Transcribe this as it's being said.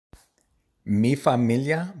Mi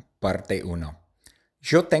familia, parte uno.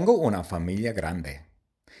 Yo tengo una familia grande.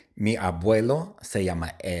 Mi abuelo se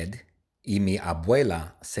llama Ed y mi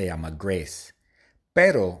abuela se llama Grace.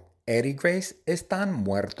 Pero Ed y Grace están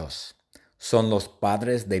muertos. Son los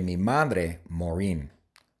padres de mi madre, Maureen.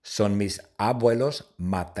 Son mis abuelos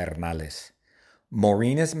maternales.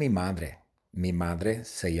 Maureen es mi madre. Mi madre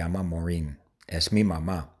se llama Maureen. Es mi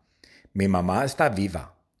mamá. Mi mamá está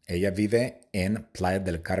viva. Ella vive en Playa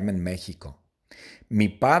del Carmen, México. Mi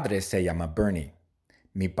padre se llama Bernie.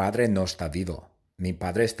 Mi padre no está vivo. Mi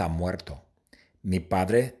padre está muerto. Mi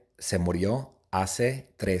padre se murió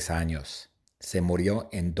hace 3 años. Se murió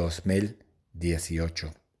en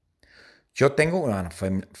 2018. Yo tengo una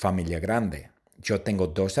familia grande. Yo tengo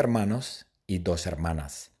 2 hermanos y 2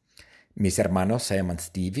 hermanas. Mis hermanos se llaman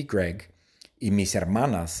Steve y Greg y mis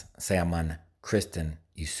hermanas se llaman Kristen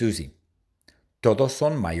y Susie. Todos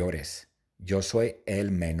son mayores. Yo soy el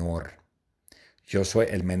menor. Yo soy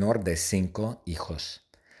el menor de 5 hijos,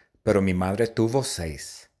 pero mi madre tuvo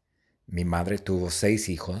 6. Mi madre tuvo 6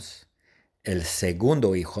 hijos. El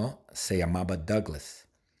segundo hijo se llamaba Douglas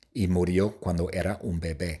y murió cuando era un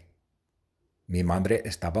bebé. Mi madre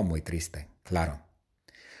estaba muy triste, claro.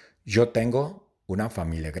 Yo tengo una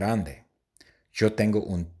familia grande. Yo tengo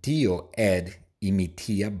un tío Ed y mi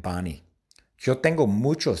tía Bonnie. Yo tengo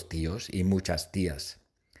muchos tíos y muchas tías.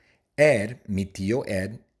 Mi tío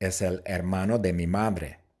Ed, es el hermano de mi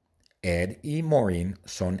madre. Ed y Maureen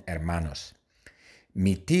son hermanos.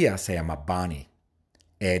 Mi tía se llama Bonnie.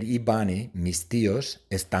 Ed y Bonnie, mis tíos,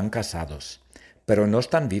 están casados, pero no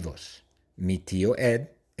están vivos. Mi tío Ed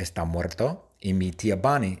está muerto y mi tía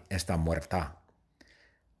Bonnie está muerta.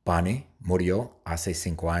 Bonnie murió hace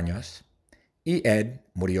 5 años y Ed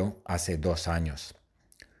murió hace 2 años.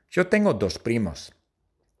 Yo tengo 2 primos.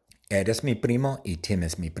 Ed es mi primo y Tim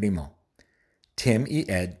es mi primo. Tim y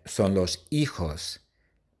Ed son los hijos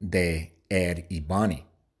de Ed y Bonnie.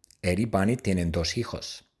 Ed y Bonnie tienen 2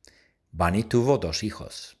 hijos. Bonnie tuvo 2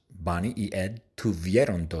 hijos. Bonnie y Ed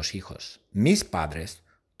tuvieron 2 hijos. Mis padres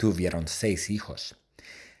tuvieron 6 hijos.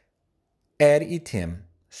 Ed y Tim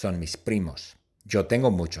son mis primos. Yo tengo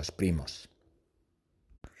muchos primos.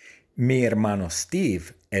 Mi hermano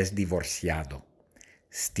Steve es divorciado.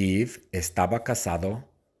 Steve estaba casado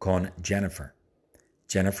con Jennifer.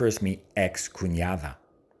 Jennifer es mi ex cuñada.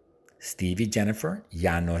 Steve y Jennifer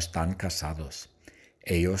ya no están casados.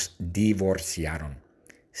 Ellos divorciaron.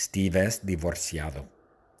 Steve es divorciado.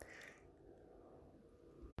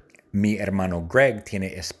 Mi hermano Greg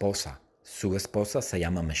tiene esposa. Su esposa se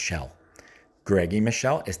llama Michelle. Greg y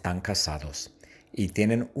Michelle están casados y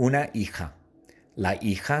tienen una hija. La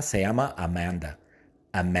hija se llama Amanda.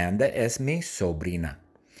 Amanda es mi sobrina.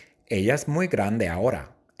 Ella es muy grande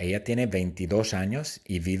ahora. Ella tiene 22 años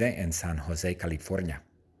y vive en San José, California.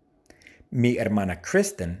 Mi hermana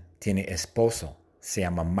Kristen tiene esposo. Se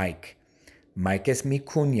llama Mike. Mike es mi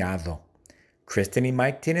cuñado. Kristen y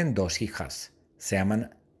Mike tienen 2 hijas. Se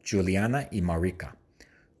llaman Juliana y Marika.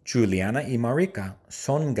 Juliana y Marika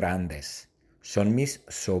son grandes. Son mis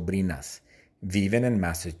sobrinas. Viven en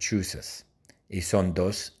Massachusetts. Y son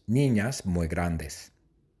 2 niñas muy grandes.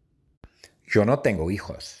 Yo no tengo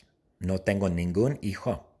hijos. No tengo ningún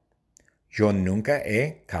hijo. Yo nunca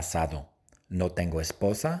he casado. No tengo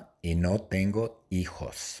esposa y no tengo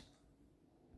hijos.